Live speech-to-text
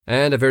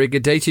And a very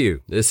good day to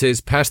you. This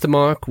is Pastor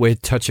Mark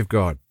with Touch of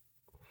God.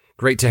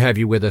 Great to have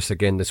you with us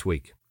again this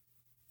week.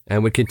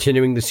 And we're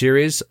continuing the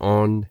series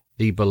on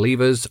the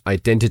believer's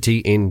identity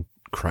in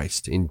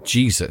Christ, in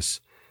Jesus,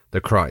 the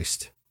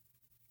Christ.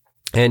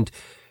 And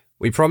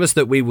we promised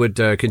that we would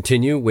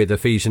continue with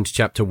Ephesians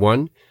chapter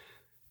 1,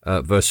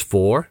 verse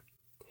 4,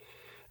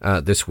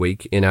 this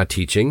week in our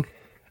teaching.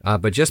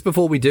 But just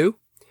before we do,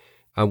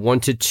 I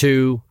wanted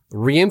to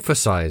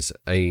reemphasize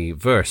a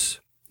verse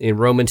in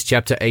Romans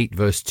chapter 8,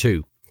 verse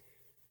 2.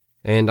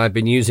 And I've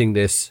been using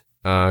this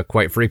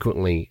quite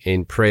frequently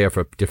in prayer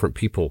for different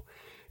people,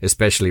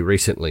 especially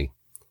recently,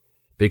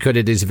 because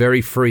it is very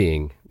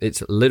freeing.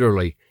 It's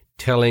literally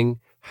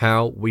telling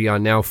how we are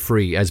now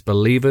free as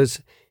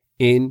believers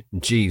in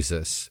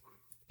Jesus.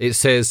 It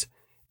says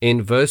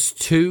in verse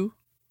 2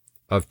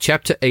 of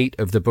chapter 8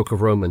 of the book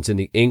of Romans in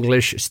the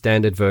English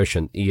Standard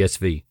Version,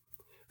 ESV,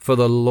 "For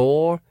the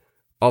law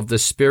of the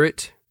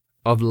Spirit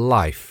of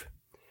life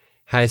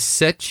has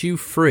set you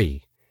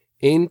free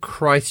in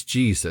Christ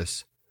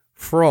Jesus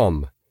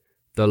from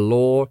the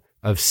law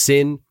of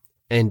sin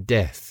and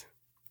death."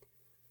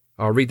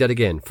 I'll read that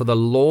again. "For the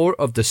law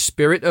of the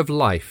Spirit of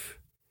life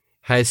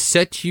has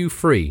set you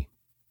free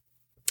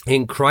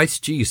in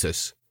Christ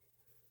Jesus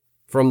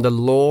from the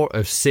law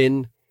of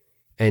sin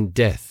and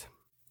death."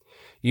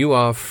 You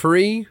are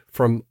free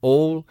from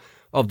all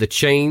of the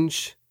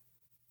chains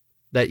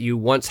that you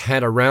once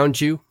had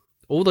around you,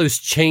 all those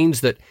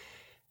chains that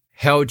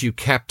held you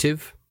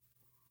captive.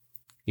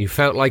 You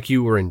felt like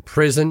you were in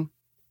prison.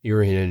 You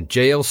were in a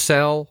jail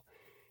cell.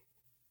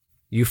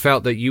 You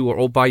felt that you were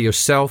all by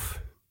yourself.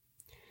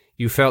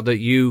 You felt that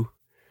you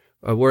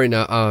were in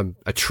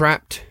a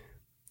trapped,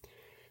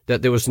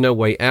 that there was no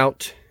way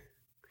out,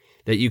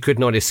 that you could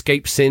not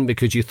escape sin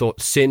because you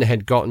thought sin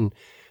had gotten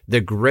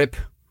the grip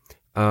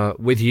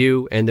with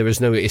you, and there was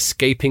no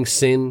escaping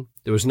sin.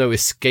 There was no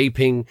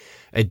escaping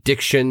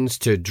addictions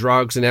to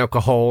drugs and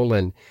alcohol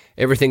and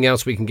everything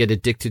else we can get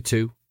addicted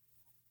to.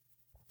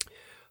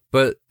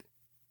 But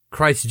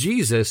Christ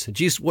Jesus,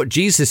 what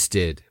Jesus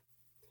did,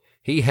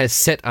 he has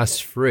set us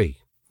free.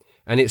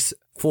 And it's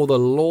for the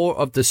law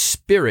of the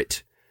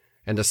Spirit,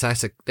 and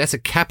that's a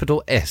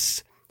capital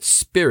S,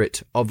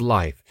 Spirit of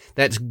life.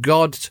 That's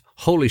God's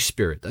Holy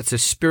Spirit. That's the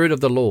Spirit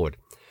of the Lord.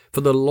 For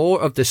the law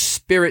of the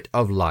Spirit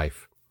of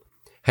life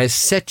has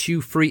set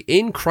you free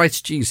in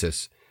Christ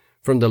Jesus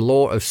from the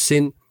law of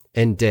sin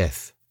and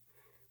death.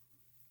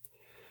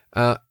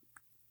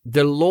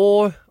 The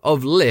law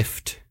of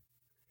lift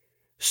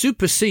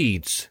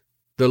supersedes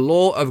the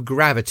law of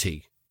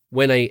gravity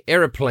when an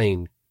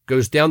airplane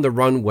goes down the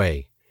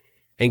runway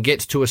and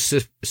gets to a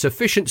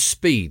sufficient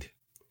speed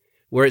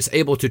where it's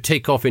able to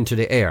take off into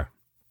the air.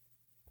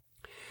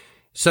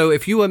 So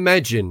if you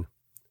imagine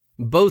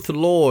both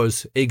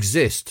laws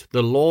exist,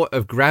 the law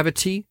of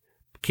gravity,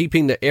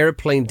 keeping the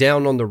airplane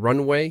down on the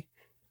runway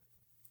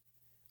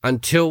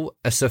until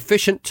a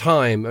sufficient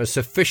time, a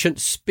sufficient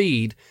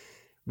speed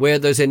where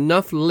there's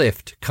enough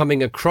lift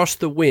coming across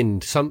the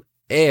wind, some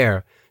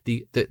air,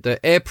 the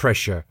air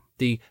pressure,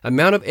 the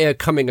amount of air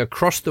coming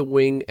across the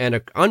wing and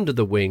under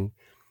the wing,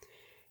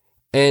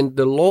 and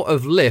the law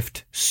of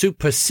lift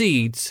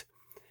supersedes,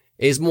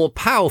 is more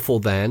powerful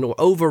than or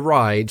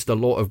overrides the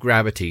law of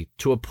gravity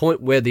to a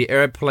point where the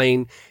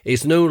airplane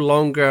is no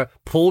longer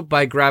pulled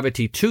by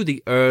gravity to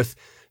the earth,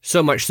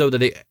 so much so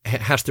that it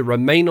has to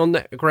remain on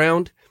the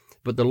ground,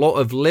 but the law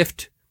of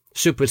lift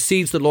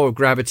supersedes the law of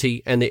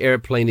gravity and the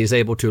airplane is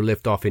able to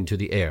lift off into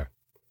the air.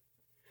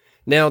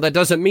 Now, that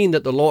doesn't mean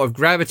that the law of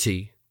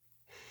gravity,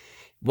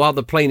 while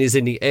the plane is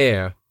in the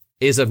air,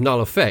 is of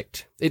null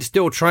effect. It's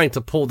still trying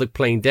to pull the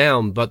plane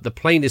down, but the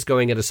plane is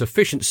going at a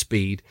sufficient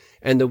speed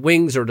and the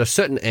wings are at a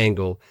certain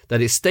angle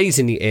that it stays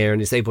in the air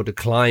and is able to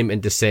climb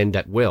and descend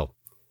at will.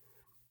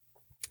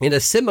 In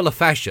a similar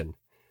fashion,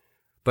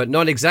 but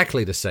not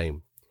exactly the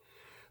same,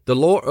 the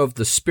law of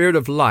the Spirit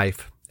of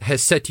life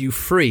has set you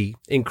free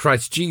in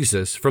Christ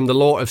Jesus from the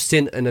law of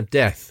sin and of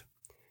death,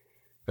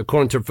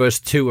 according to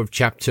verse 2 of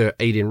chapter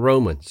 8 in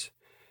Romans.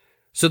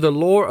 So the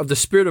law of the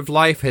Spirit of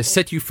life has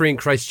set you free in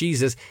Christ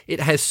Jesus. It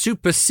has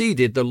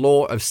superseded the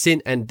law of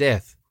sin and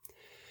death.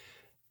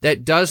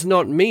 That does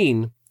not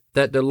mean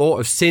that the law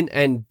of sin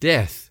and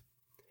death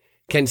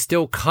can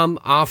still come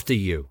after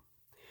you,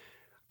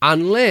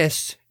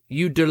 unless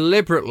you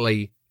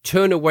deliberately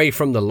turn away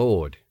from the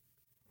Lord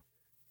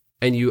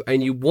and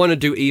you want to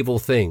do evil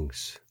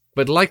things.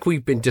 But like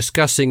we've been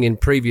discussing in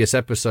previous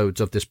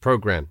episodes of this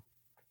program,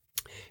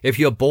 if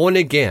you're born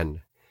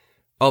again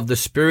of the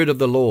Spirit of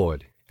the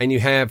Lord, and you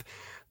have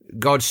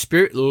God's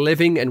Spirit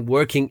living and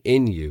working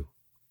in you,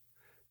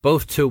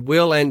 both to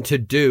will and to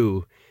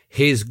do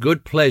His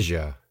good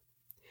pleasure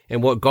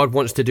and what God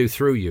wants to do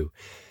through you.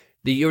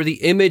 You're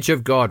the image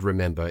of God,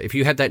 remember. If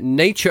you had that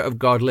nature of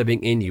God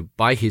living in you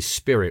by His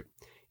Spirit,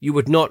 you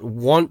would not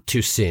want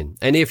to sin.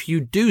 And if you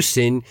do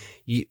sin,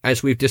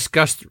 as we've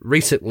discussed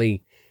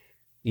recently,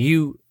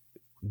 you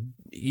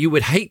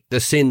would hate the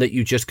sin that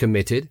you just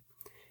committed.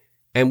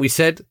 And we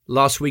said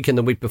last week and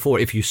the week before,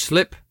 if you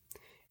slip,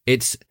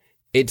 it's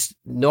it's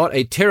not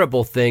a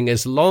terrible thing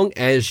as long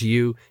as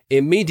you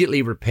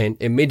immediately repent,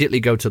 immediately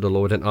go to the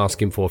Lord and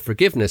ask him for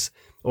forgiveness,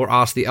 or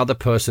ask the other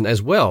person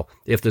as well,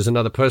 if there's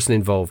another person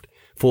involved,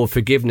 for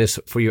forgiveness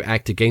for your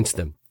act against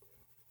them.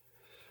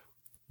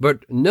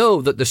 But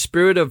know that the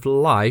Spirit of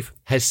life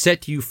has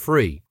set you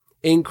free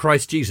in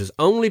Christ Jesus,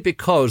 only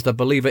because the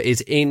believer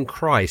is in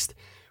Christ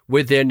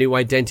with their new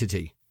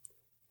identity.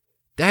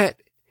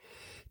 That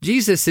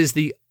Jesus is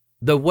the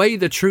way,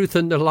 the truth,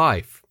 and the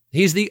life.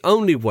 He's the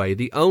only way,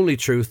 the only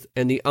truth,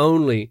 and the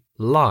only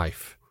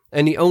life,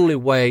 and the only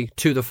way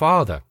to the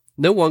Father.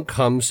 No one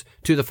comes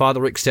to the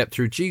Father except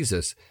through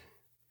Jesus.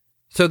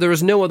 So there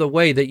is no other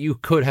way that you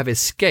could have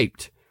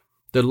escaped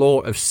the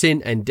law of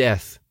sin and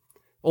death,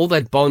 all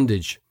that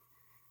bondage,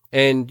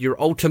 and your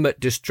ultimate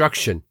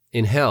destruction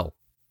in hell.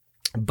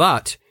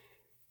 But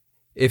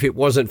if it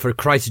wasn't for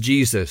Christ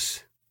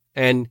Jesus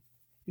and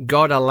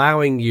God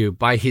allowing you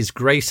by his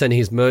grace and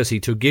his mercy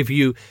to give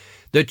you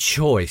the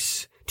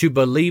choice to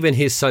believe in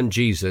his Son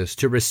Jesus,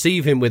 to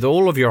receive him with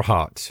all of your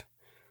heart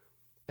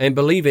and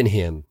believe in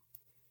him.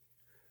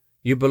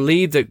 You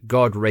believe that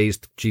God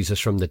raised Jesus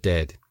from the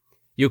dead.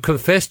 You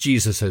confess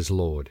Jesus as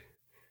Lord.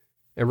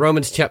 And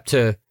Romans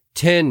chapter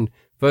 10,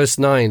 verse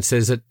 9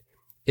 says that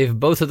if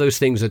both of those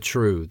things are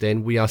true,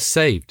 then we are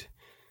saved.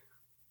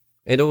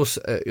 It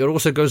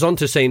also goes on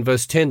to say in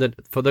verse 10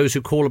 that for those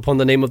who call upon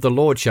the name of the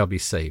Lord shall be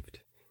saved.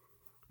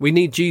 We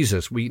need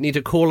Jesus. We need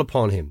to call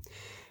upon him.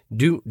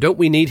 Don't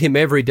we need him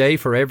every day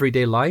for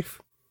everyday life?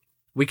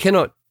 We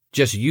cannot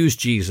just use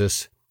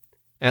Jesus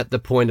at the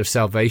point of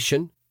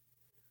salvation.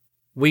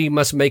 We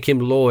must make him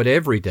Lord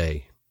every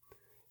day.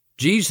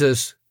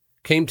 Jesus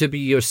came to be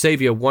your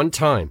Savior one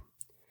time,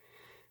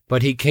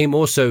 but he came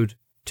also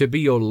to be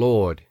your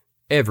Lord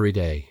every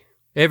day,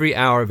 every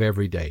hour of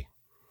every day.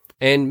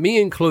 And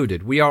me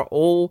included, we are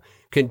all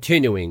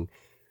continuing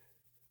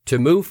to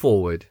move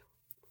forward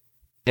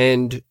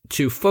and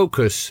to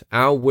focus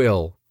our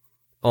will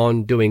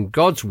on doing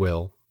God's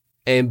will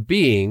and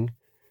being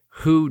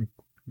who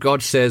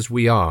God says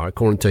we are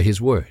according to his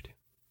word.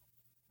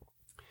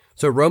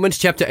 So Romans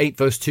chapter 8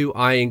 verse 2,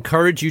 I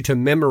encourage you to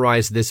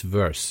memorize this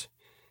verse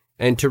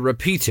and to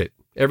repeat it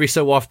every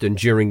so often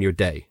during your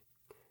day,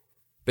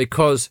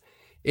 because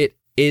it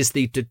is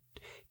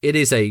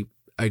a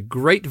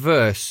great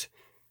verse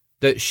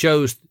that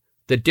shows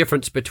the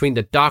difference between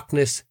the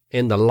darkness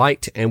and the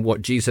light and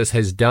what Jesus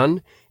has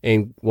done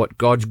and what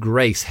God's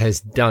grace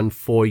has done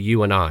for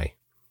you and I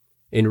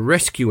in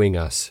rescuing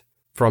us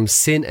from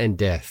sin and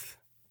death.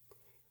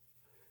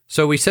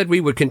 So we said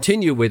we would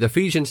continue with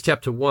Ephesians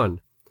chapter 1,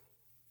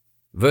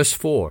 verse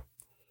 4.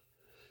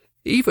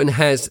 Even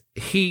as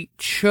he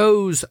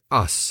chose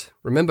us,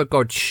 remember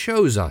God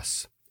chose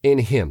us in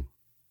him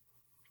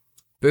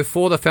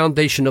before the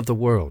foundation of the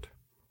world,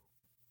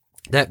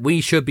 that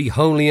we should be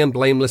holy and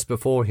blameless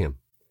before him.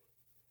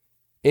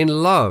 In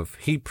love,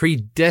 he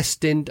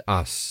predestined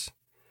us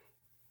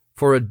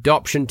for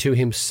adoption to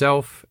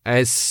himself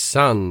as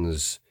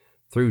sons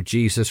through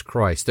Jesus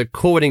Christ,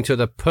 according to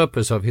the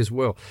purpose of his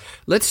will.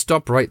 Let's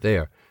stop right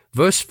there.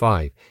 Verse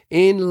 5.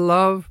 In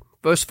love,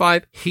 verse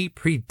 5, he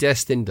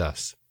predestined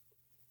us.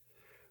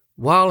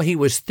 While he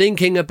was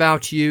thinking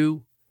about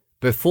you,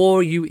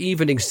 before you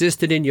even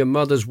existed in your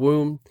mother's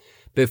womb,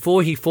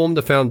 before he formed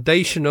the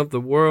foundation of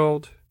the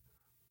world.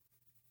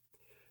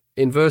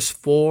 In verse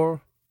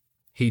 4,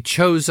 he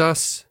chose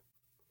us.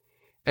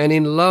 And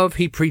in love,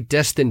 he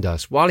predestined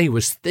us while he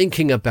was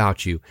thinking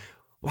about you,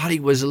 while he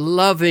was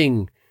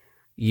loving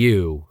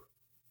you.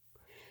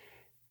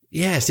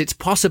 Yes, it's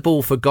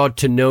possible for God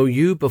to know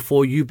you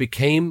before you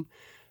became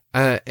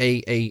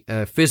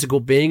a physical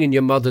being in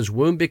your mother's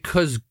womb,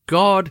 because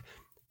God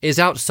is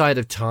outside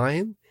of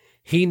time.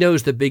 He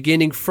knows the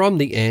beginning from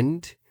the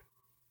end.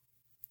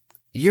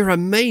 You're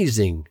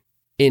amazing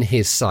in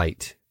his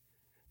sight.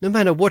 No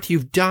matter what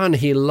you've done,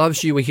 he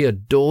loves you, he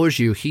adores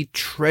you, he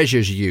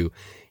treasures you.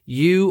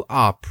 You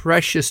are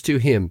precious to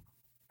him.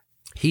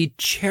 He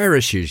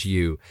cherishes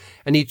you,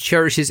 and he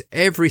cherishes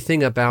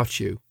everything about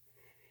you,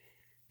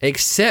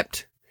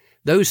 except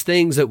those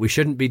things that we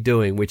shouldn't be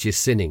doing, which is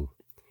sinning.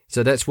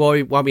 So that's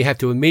why we have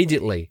to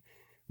immediately,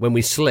 when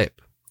we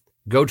slip,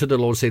 go to the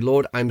Lord and say,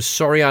 Lord, I'm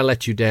sorry I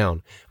let you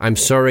down. I'm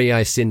sorry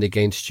I sinned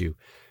against you.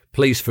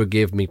 Please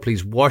forgive me.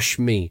 Please wash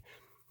me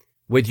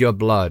with your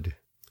blood.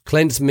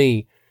 Cleanse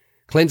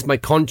my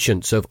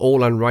conscience of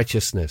all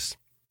unrighteousness.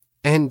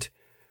 And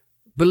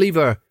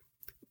believer,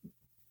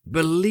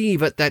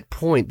 believe at that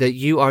point that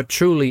you are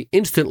truly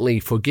instantly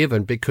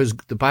forgiven, because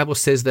the Bible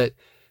says that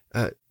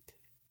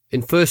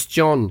in 1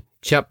 John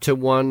chapter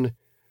 1,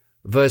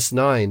 verse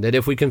 9, that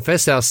if we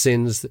confess our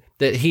sins,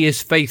 that he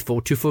is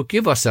faithful to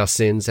forgive us our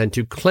sins and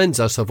to cleanse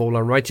us of all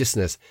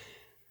unrighteousness.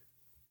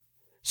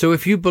 So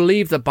if you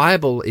believe the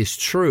Bible is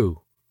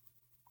true,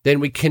 then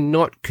we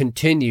cannot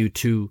continue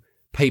to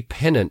pay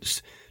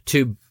penance,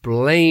 to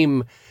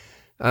blame,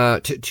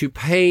 to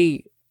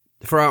pay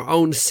for our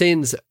own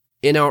sins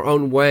in our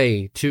own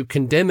way, to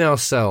condemn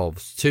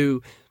ourselves,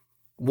 to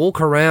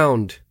walk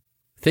around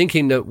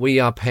thinking that we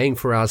are paying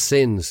for our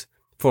sins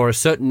for a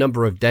certain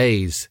number of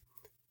days,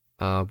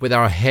 with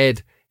our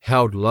head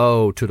held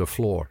low to the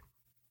floor.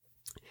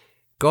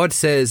 God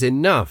says,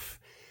 enough.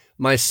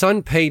 My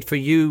son paid for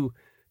you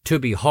to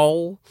be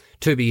whole,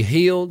 to be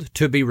healed,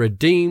 to be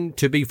redeemed,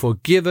 to be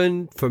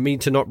forgiven, for me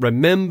to not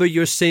remember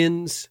your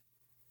sins.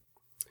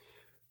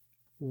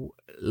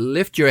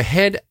 Lift your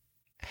head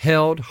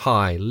held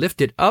high. Lift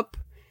it up.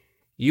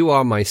 You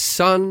are my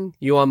son.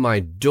 You are my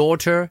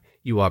daughter.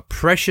 You are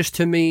precious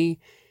to me.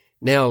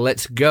 Now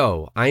let's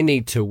go. I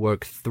need to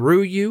work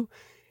through you.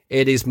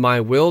 It is my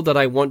will that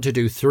I want to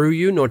do through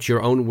you, not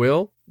your own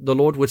will, the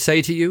Lord would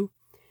say to you.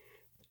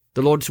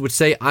 The Lord would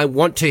say, I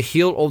want to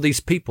heal all these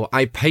people.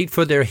 I paid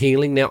for their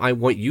healing. Now I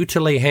want you to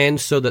lay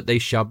hands so that they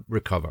shall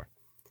recover.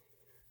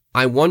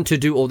 I want to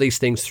do all these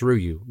things through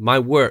you. My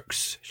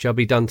works shall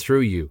be done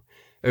through you,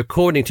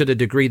 according to the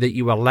degree that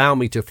you allow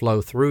me to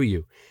flow through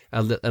you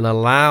and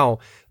allow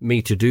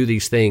me to do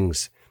these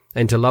things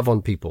and to love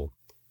on people.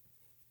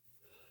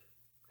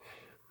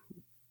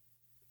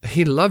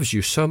 He loves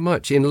you so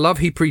much. In love,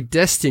 he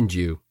predestined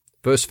you.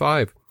 Verse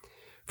 5,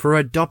 for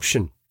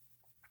adoption.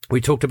 We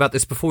talked about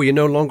this before. You're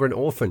no longer an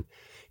orphan.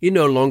 You're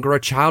no longer a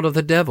child of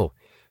the devil.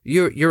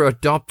 You're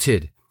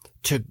adopted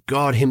to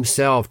God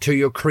himself, to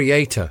your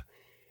creator.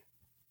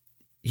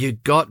 You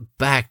got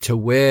back to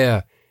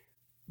where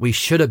we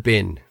should have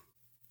been,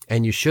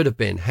 and you should have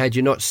been, had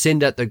you not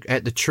sinned at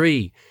the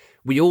tree.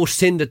 We all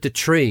sinned at the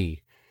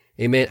tree.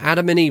 Amen.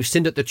 Adam and Eve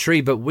sinned at the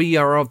tree, but we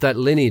are of that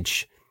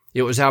lineage.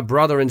 It was our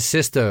brother and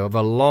sister of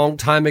a long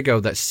time ago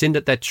that sinned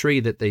at that tree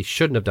that they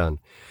shouldn't have done.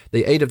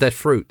 They ate of that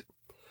fruit.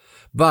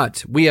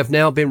 But we have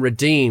now been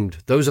redeemed.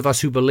 Those of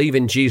us who believe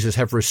in Jesus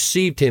have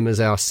received him as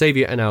our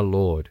Savior and our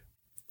Lord,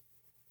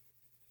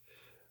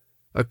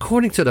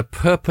 according to the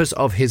purpose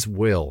of his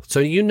will. So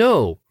you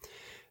know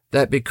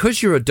that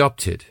because you're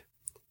adopted,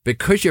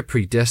 because you're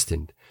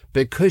predestined,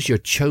 because you're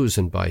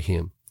chosen by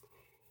him,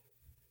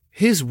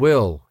 his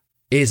will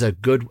is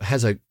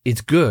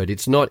it's good.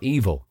 It's not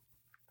evil.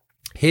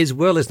 His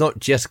will is not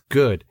just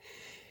good.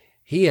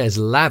 He has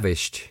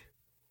lavished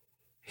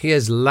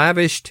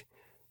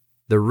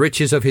the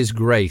riches of his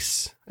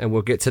grace. And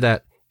we'll get to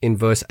that in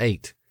verse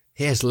 8.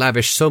 He has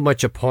lavished so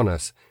much upon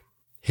us.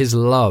 His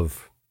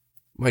love.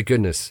 My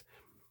goodness.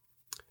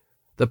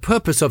 The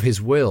purpose of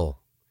his will.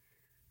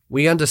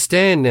 We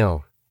understand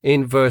now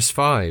in verse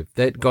 5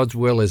 that God's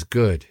will is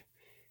good,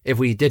 if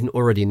we didn't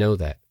already know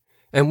that.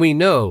 And we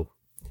know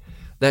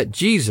that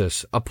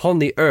Jesus upon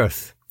the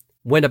earth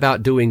went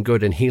about doing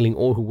good and healing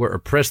all who were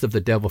oppressed of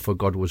the devil, for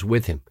God was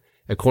with him,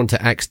 according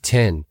to Acts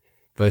 10,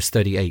 verse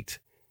 38.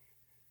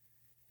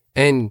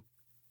 And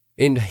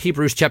in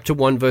Hebrews chapter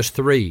 1, verse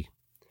 3,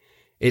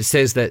 it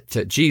says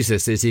that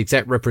Jesus is the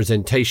exact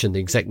representation, the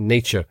exact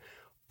nature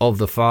of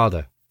the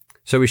Father.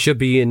 So we should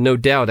be in no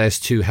doubt as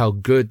to how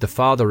good the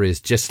Father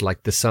is, just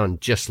like the Son,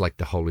 just like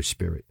the Holy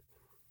Spirit.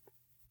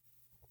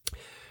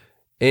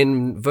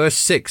 In verse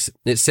 6,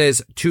 it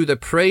says, to the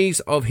praise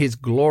of his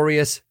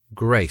glorious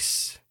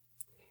grace,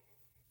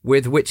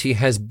 with which he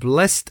has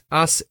blessed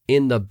us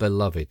in the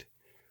beloved.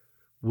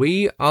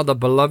 We are the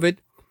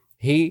beloved.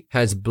 He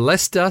has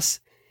blessed us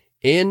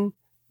in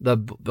the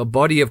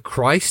body of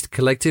Christ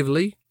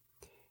collectively.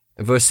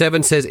 Verse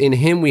 7 says, in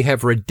him we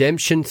have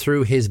redemption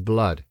through his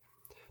blood.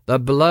 The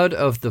blood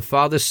of the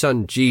Father's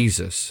Son,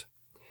 Jesus,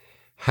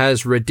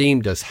 has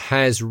redeemed us,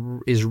 has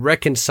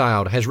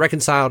reconciled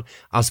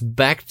us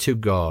back to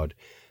God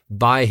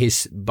by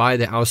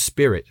our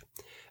spirit.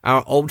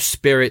 Our old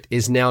spirit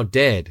is now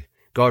dead.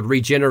 God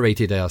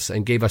regenerated us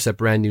and gave us a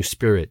brand new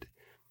spirit.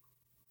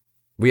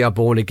 We are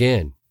born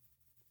again.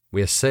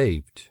 We are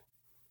saved.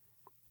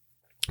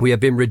 We have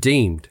been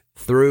redeemed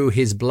through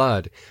his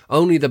blood.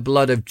 Only the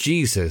blood of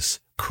Jesus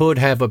could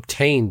have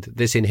obtained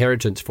this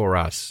inheritance for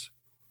us.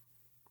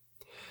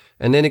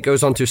 And then it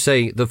goes on to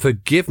say, the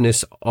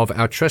forgiveness of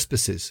our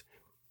trespasses.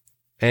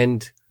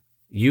 And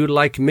you,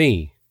 like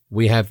me,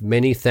 we have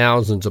many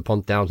thousands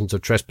upon thousands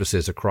of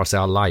trespasses across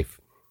our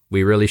life.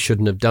 We really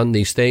shouldn't have done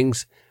these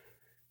things,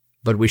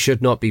 but we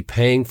should not be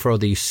paying for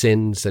these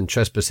sins and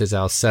trespasses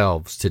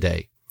ourselves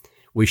today.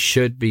 We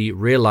should be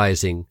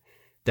realizing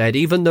that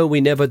even though we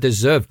never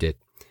deserved it,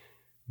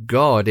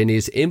 God, in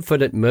his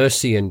infinite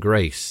mercy and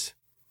grace,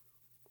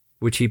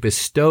 which he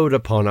bestowed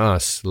upon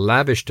us,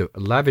 lavished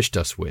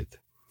us with,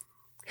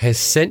 has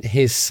sent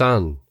his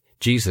Son,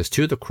 Jesus,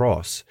 to the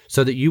cross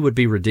so that you would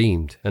be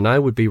redeemed and I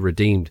would be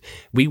redeemed.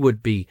 We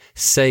would be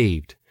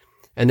saved,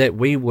 and that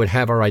we would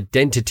have our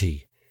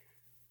identity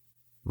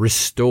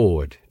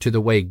restored to the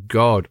way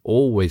God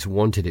always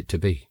wanted it to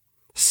be.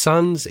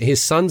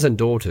 His sons and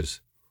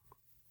daughters,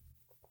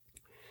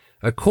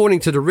 according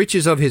to the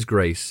riches of his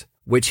grace,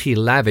 which he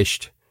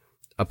lavished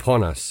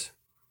upon us.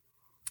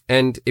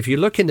 And if you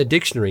look in the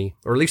dictionary,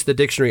 or at least the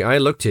dictionary I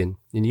looked in,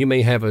 and you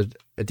may have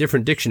a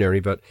different dictionary,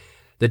 but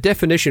the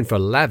definition for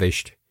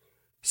lavished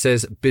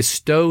says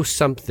bestow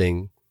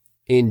something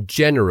in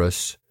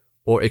generous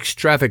or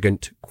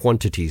extravagant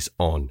quantities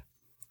on.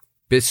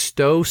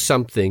 Bestow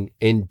something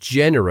in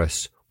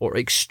generous or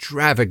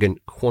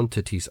extravagant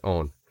quantities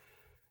on.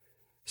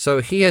 So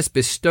he has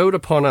bestowed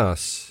upon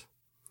us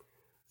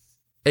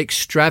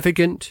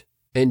extravagant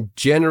and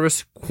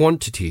generous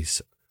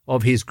quantities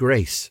of his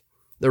grace,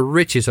 the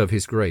riches of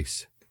his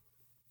grace.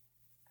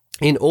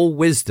 In all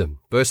wisdom,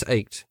 verse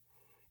 8,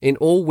 in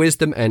all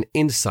wisdom and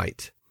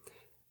insight,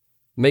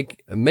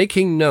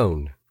 making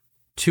known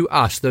to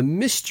us the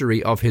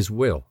mystery of his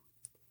will,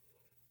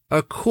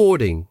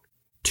 according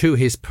to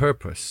his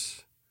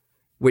purpose,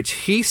 which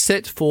he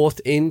set forth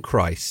in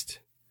Christ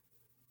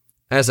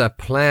as a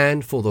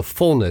plan for the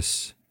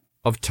fullness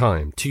of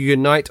time, to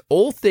unite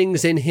all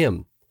things in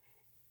him.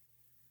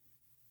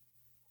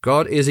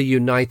 God is a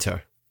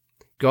uniter.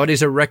 God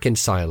is a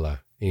reconciler.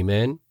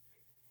 Amen.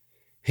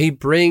 He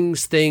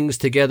brings things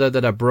together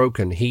that are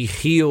broken. He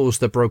heals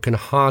the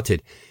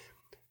brokenhearted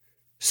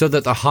so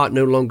that the heart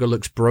no longer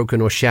looks broken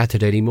or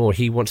shattered anymore.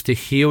 He wants to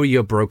heal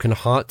your broken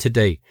heart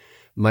today,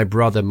 my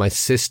brother, my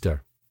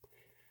sister.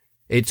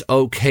 It's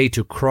okay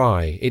to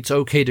cry. It's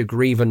okay to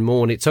grieve and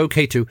mourn. It's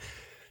okay to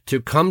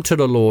come to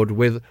the Lord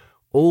with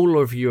all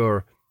of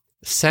your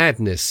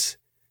sadness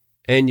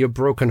and your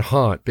broken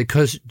heart,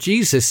 because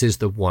Jesus is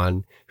the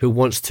one who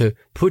wants to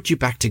put you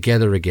back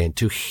together again,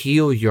 to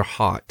heal your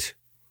heart.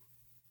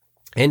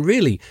 And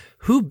really,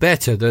 who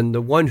better than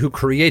the one who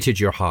created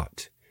your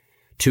heart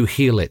to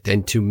heal it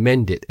and to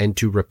mend it and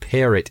to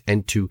repair it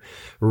and to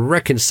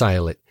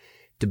reconcile it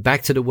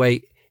back to the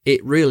way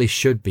it really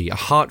should be, a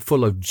heart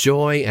full of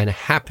joy and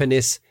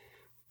happiness.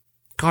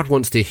 God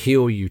wants to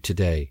heal you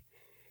today.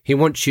 He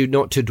wants you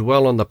not to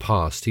dwell on the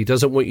past. He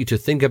doesn't want you to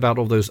think about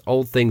all those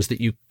old things that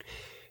you're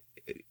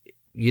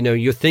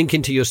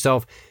thinking to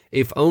yourself,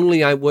 if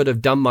only I would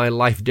have done my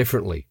life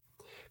differently.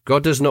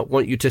 God does not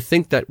want you to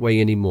think that way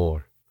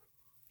anymore.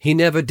 He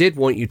never did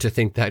want you to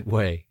think that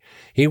way.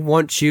 He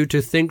wants you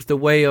to think the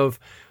way of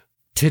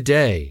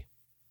today.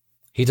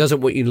 He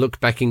doesn't want you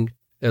looking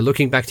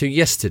back to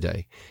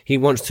yesterday. He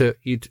wants to,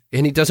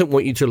 and he doesn't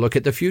want you to look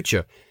at the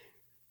future.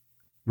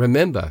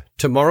 Remember,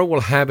 tomorrow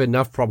will have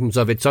enough problems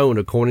of its own,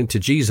 according to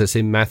Jesus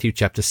in Matthew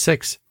chapter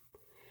 6.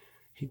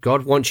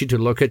 God wants you to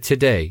look at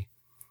today,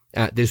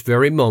 at this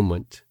very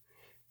moment,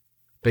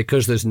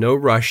 because there's no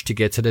rush to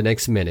get to the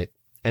next minute,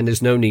 and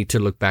there's no need to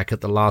look back at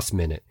the last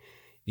minute.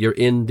 You're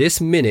in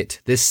this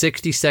minute, this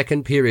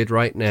 60-second period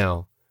right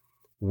now,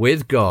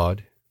 with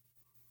God,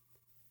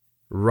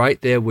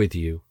 right there with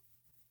you,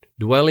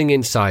 dwelling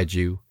inside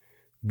you,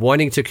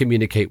 wanting to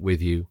communicate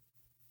with you.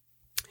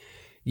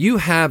 You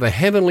have a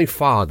heavenly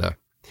Father.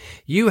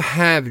 You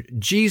have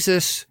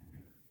Jesus,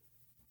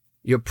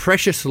 your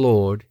precious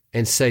Lord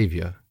and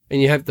Savior.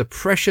 And you have the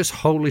precious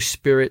Holy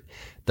Spirit,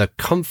 the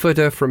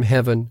Comforter from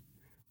heaven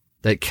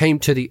that came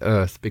to the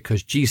earth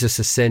because Jesus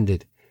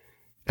ascended.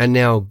 And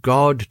now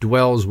God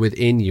dwells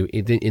within you,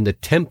 in the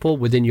temple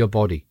within your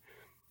body.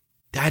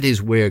 That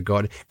is where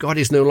God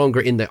is no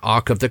longer in the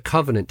Ark of the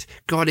Covenant.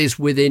 God is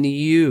within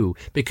you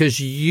because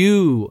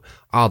you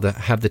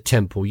have the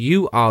temple.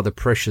 You are the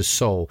precious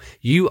soul.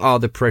 You are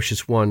the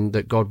precious one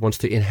that God wants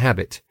to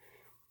inhabit,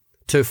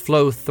 to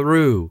flow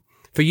through,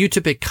 for you to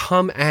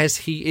become as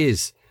he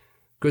is.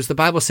 Because the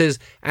Bible says,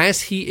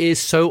 as he is,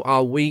 so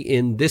are we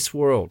in this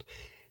world.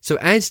 So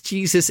as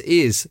Jesus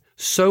is,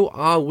 so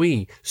are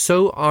we,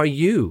 so are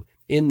you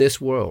in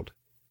this world.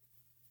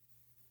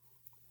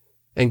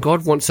 And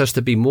God wants us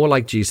to be more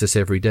like Jesus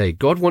every day.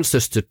 God wants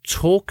us to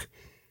talk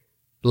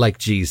like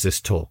Jesus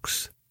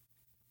talks.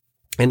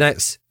 And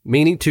that's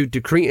meaning to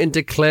decree and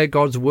declare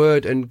God's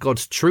word and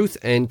God's truth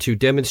and to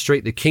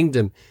demonstrate the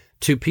kingdom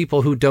to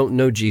people who don't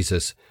know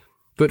Jesus.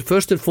 But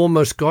first and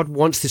foremost, God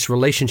wants this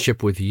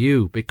relationship with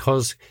you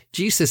because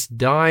Jesus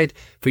died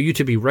for you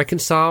to be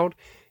reconciled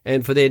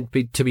and for there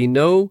to be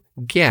no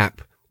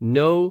gap,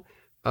 no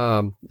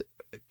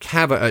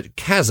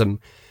chasm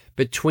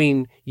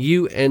between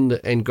you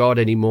and God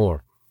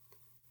anymore.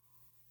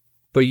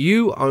 But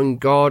you and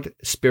God,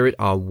 Spirit,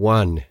 are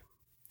one.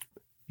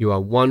 You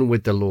are one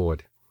with the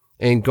Lord.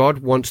 And God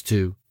wants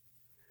to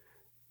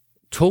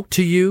talk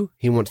to you.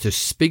 He wants to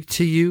speak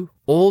to you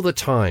all the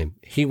time.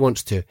 He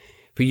wants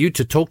for you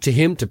to talk to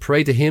him, to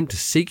pray to him, to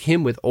seek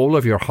him with all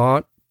of your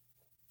heart.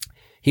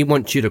 He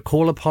wants you to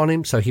call upon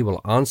him so he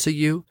will answer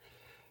you.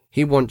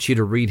 He wants you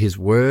to read his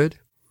word.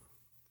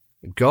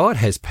 God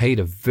has paid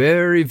a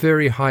very,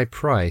 very high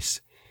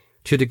price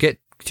to get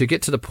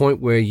to the point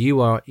where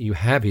you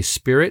have his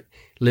Spirit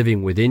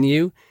living within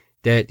you,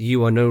 that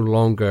you are no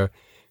longer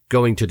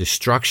going to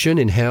destruction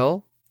in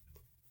hell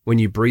when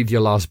you breathe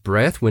your last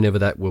breath, whenever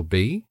that will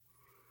be.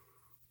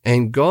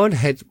 And God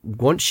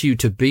wants you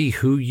to be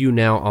who you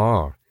now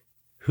are,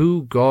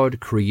 who God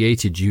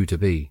created you to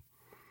be.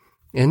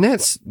 And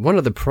that's one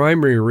of the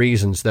primary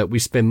reasons that we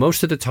spend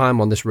most of the time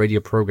on this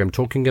radio program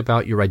talking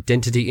about your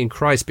identity in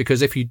Christ,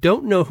 because if you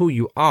don't know who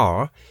you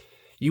are,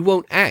 you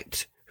won't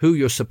act who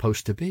you're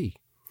supposed to be.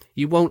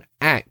 You won't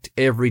act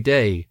every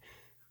day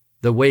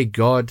the way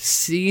God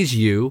sees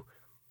you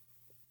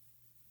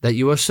that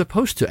you are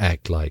supposed to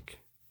act like.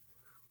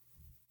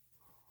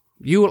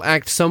 You will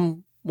act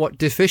somewhat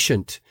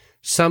deficient,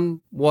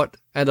 somewhat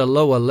at a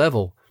lower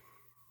level,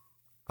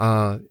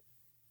 and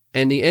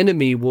the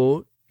enemy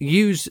will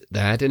use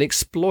that and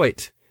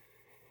exploit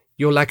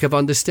your lack of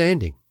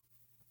understanding.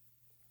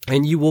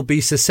 and you will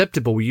be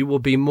susceptible. You will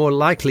be more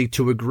likely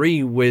to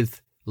agree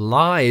with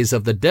lies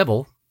of the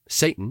devil,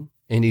 Satan,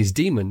 and his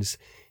demons,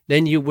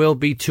 than you will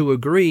be to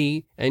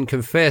agree and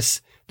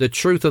confess the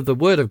truth of the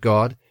Word of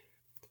God,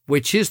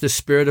 which is the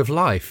Spirit of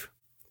life.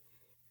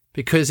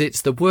 Because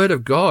it's the Word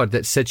of God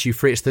that sets you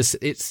free.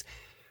 It's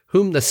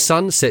whom the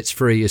Son sets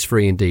free is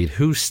free indeed.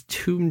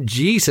 Whom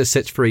Jesus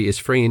sets free is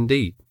free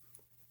indeed.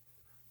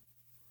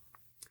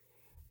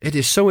 It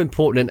is so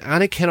important,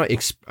 and I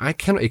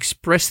cannot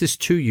express this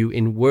to you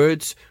in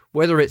words,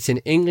 whether it's in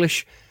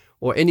English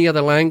or any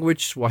other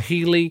language,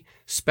 Swahili,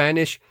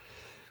 Spanish.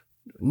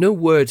 No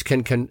words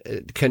can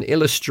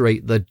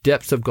illustrate the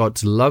depth of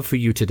God's love for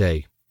you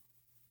today.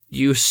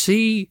 You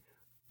see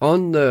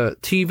on the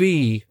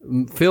TV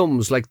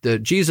films like the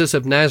Jesus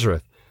of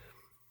Nazareth,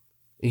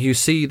 you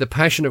see the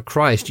Passion of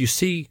Christ, you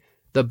see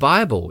the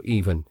Bible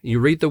even. You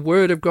read the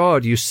Word of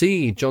God, you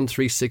see John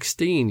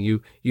 3:16,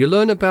 you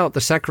learn about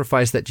the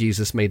sacrifice that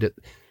Jesus made at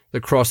the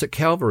cross at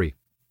Calvary.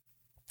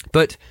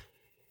 But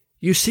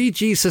you see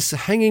Jesus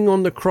hanging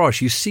on the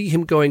cross, you see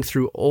him going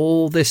through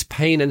all this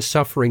pain and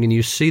suffering, and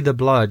you see the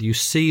blood, you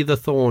see the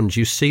thorns,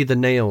 you see the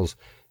nails.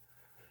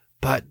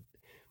 But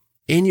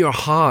in your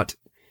heart,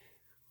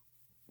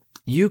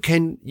 you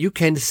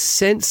can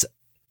sense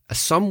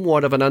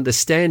somewhat of an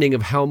understanding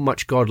of how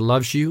much God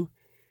loves you,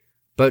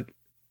 but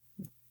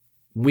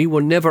we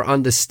will never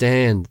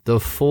understand the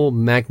full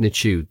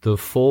magnitude, the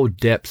full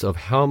depth of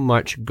how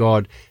much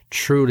God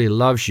truly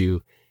loves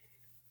you.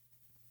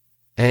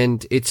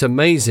 And it's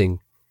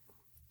amazing.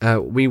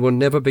 We will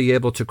never be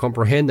able to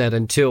comprehend that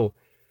until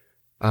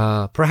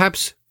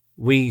perhaps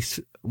we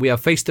are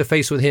face to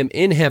face with him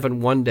in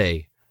heaven one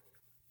day.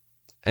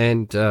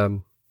 And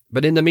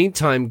but in the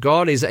meantime,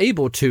 God is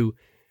able to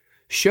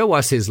show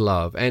us his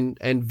love,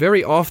 and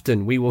very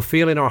often we will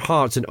feel in our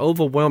hearts an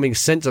overwhelming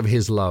sense of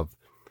his love.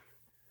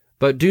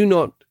 But do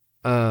not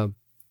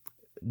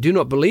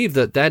believe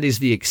that is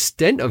the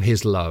extent of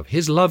his love.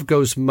 His love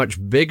goes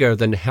much bigger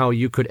than how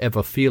you could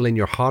ever feel in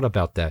your heart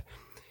about that.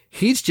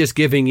 He's just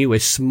giving you a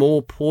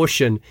small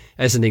portion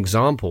as an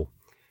example.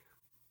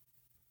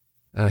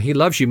 He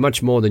loves you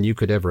much more than you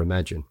could ever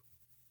imagine.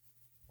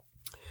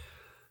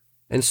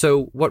 And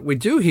so what we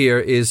do here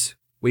is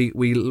we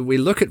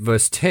look at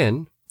verse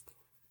 10,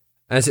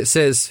 as it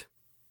says,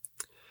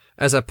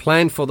 as a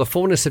plan for the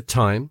fullness of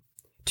time,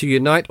 to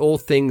unite all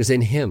things in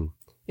him,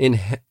 in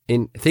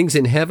things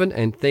in heaven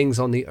and things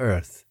on the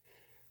earth.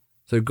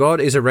 So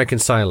God is a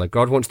reconciler.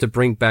 God wants to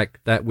bring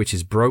back that which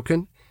is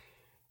broken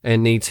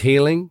and needs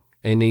healing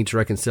and needs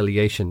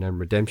reconciliation and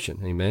redemption.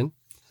 Amen.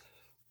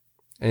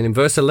 And in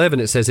verse 11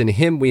 it says, in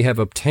him we have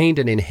obtained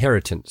an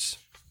inheritance,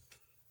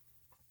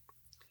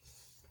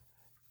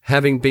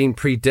 having been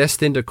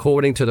predestined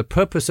according to the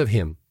purpose of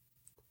him,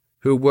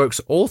 who works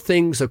all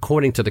things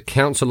according to the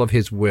counsel of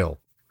his will.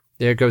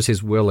 There goes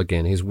his will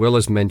again. His will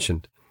is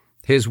mentioned.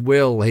 His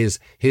will, his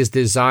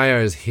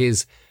desires,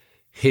 his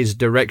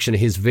direction,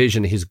 his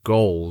vision, his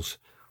goals,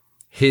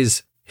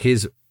 his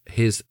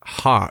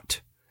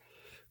heart.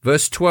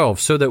 Verse 12,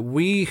 so that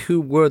we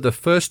who were the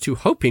first to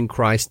hope in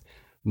Christ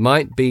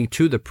might be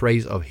to the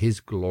praise of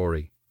his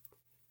glory.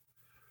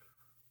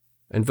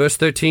 And verse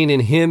 13,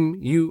 in him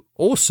you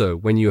also,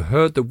 when you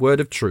heard the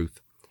word of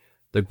truth,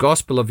 the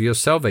gospel of your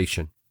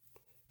salvation,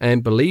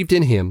 and believed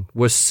in him,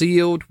 were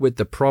sealed with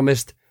the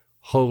promised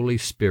Holy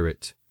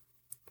Spirit.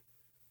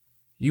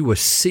 You were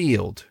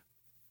sealed.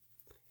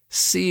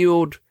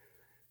 Sealed,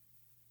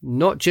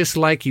 not just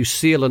like you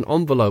seal an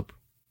envelope,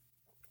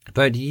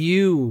 but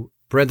you,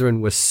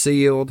 brethren, were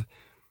sealed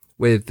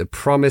with the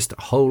promised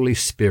Holy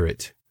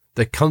Spirit,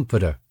 the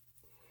Comforter.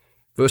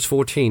 Verse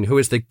 14, who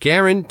is the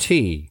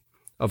guarantee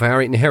of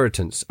our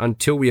inheritance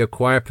until we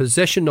acquire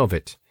possession of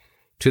it,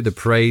 to the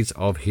praise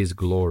of his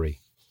glory.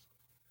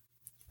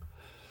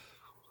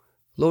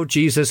 Lord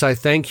Jesus, I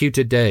thank you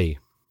today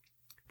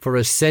for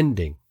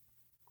ascending,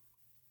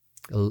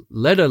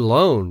 let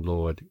alone,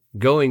 Lord,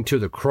 going to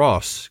the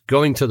cross,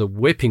 going to the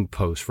whipping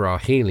post for our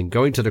healing,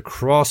 going to the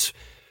cross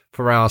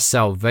for our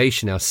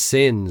salvation, our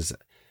sins,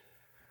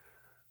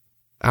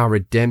 our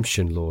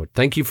redemption, Lord.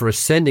 Thank you for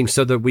ascending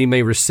so that we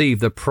may receive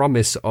the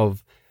promise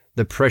of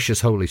the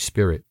precious Holy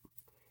Spirit.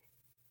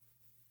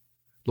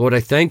 Lord,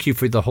 I thank you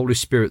for the Holy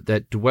Spirit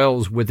that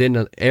dwells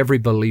within every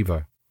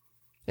believer.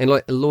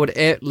 And Lord,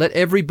 let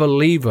every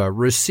believer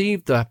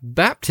receive the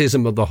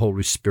baptism of the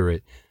Holy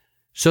Spirit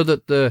so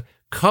that the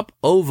cup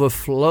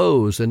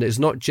overflows and is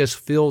not just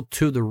filled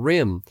to the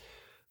rim,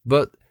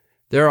 but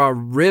there are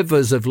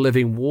rivers of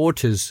living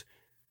waters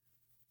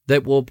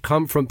that will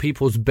come from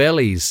people's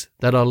bellies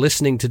that are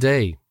listening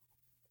today.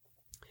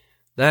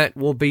 That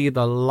will be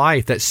the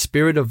life, that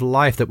spirit of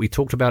life that we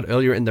talked about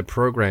earlier in the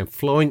program,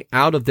 flowing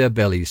out of their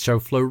bellies. Shall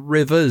flow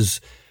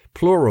rivers,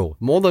 plural,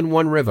 more than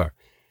one river,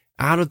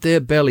 out of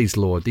their bellies,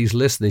 Lord. These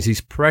listeners,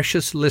 these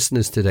precious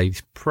listeners today,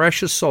 these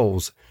precious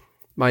souls,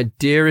 my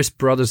dearest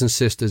brothers and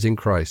sisters in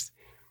Christ,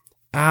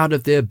 out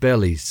of their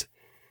bellies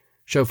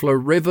shall flow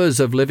rivers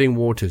of living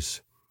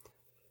waters.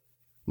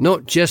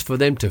 not just for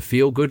them to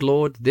feel good,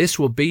 Lord. This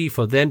will be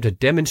for them to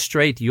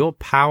demonstrate your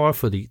power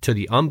to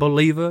the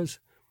unbelievers,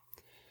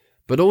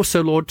 but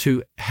also, Lord,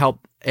 to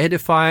help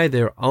edify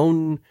their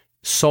own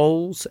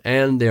souls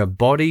and their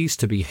bodies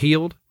to be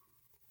healed,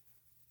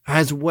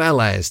 as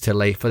well as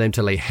for them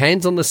to lay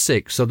hands on the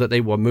sick so that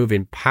they will move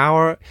in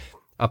power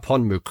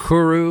upon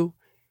Mukuru,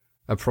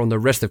 upon the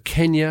rest of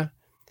Kenya,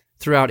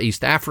 throughout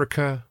East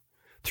Africa,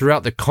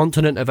 throughout the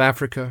continent of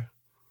Africa.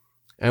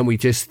 And we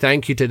just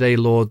thank you today,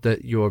 Lord,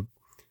 that your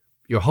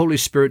Holy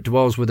Spirit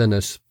dwells within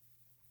us.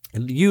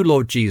 And you,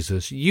 Lord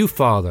Jesus, you,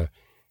 Father,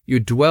 you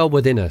dwell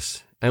within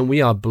us, and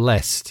we are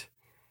blessed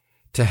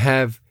to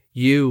have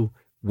you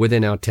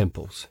within our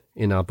temples,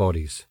 in our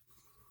bodies.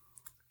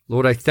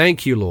 Lord, I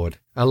thank you, Lord.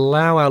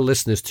 Allow our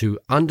listeners to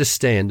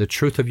understand the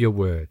truth of your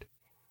word.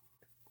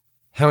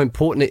 How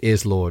important it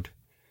is, Lord,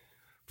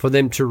 for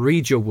them to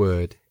read your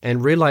word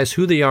and realize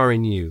who they are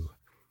in you.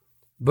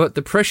 But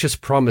the precious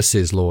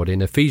promises, Lord,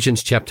 in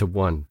Ephesians chapter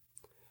 1,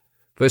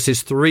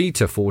 verses 3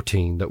 to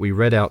 14 that we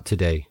read out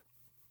today.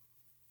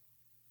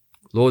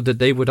 Lord, that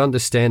they would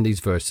understand these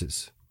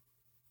verses,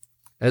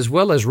 as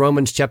well as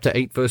Romans chapter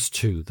 8, verse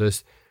 2.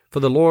 For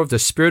the law of the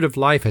Spirit of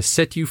life has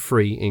set you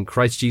free in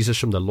Christ Jesus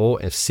from the law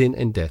of sin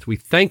and death. We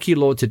thank you,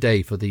 Lord,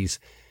 today for these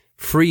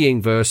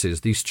freeing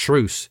verses, these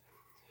truths,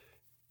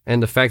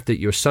 and the fact that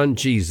your Son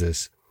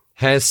Jesus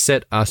has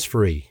set us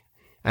free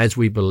as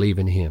we believe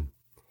in him.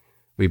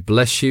 We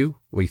bless you.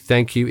 We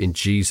thank you in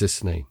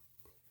Jesus' name.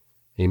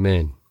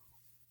 Amen.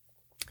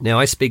 Now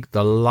I speak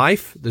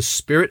the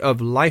Spirit of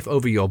life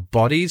over your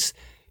bodies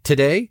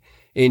today.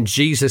 In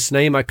Jesus'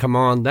 name, I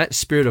command that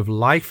Spirit of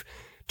life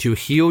to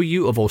heal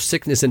you of all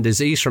sickness and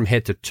disease from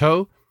head to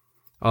toe,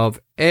 of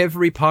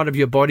every part of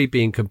your body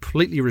being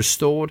completely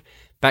restored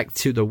back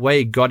to the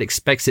way God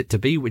expects it to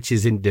be, which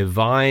is in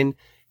divine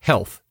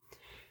health.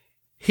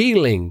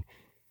 Healing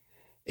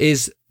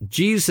is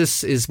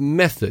Jesus'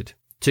 method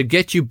to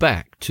get you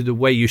back to the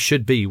way you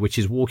should be, which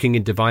is walking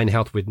in divine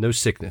health with no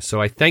sickness. So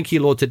I thank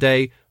you, Lord,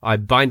 today. I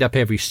bind up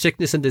every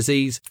sickness and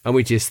disease, and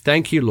we just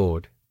thank you,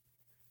 Lord,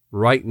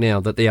 right now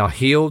that they are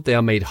healed, they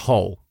are made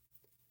whole.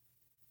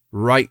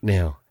 Right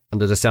now,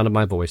 under the sound of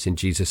my voice, in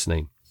Jesus'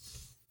 name.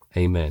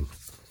 Amen.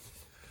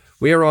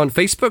 We are on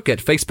Facebook at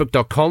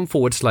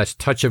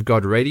facebook.com/Touch of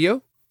God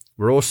Radio.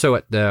 We're also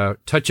at the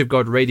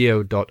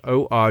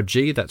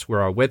touchofgodradio.org. That's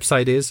where our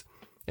website is.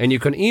 And you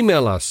can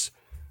email us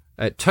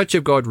at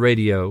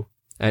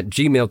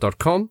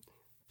touchofgodradio@gmail.com,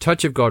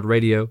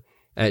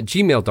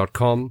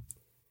 touchofgodradio@gmail.com.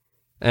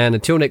 And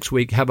until next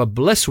week, have a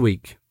blessed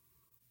week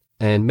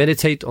and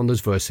meditate on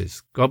those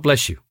verses. God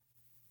bless you.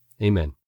 Amen.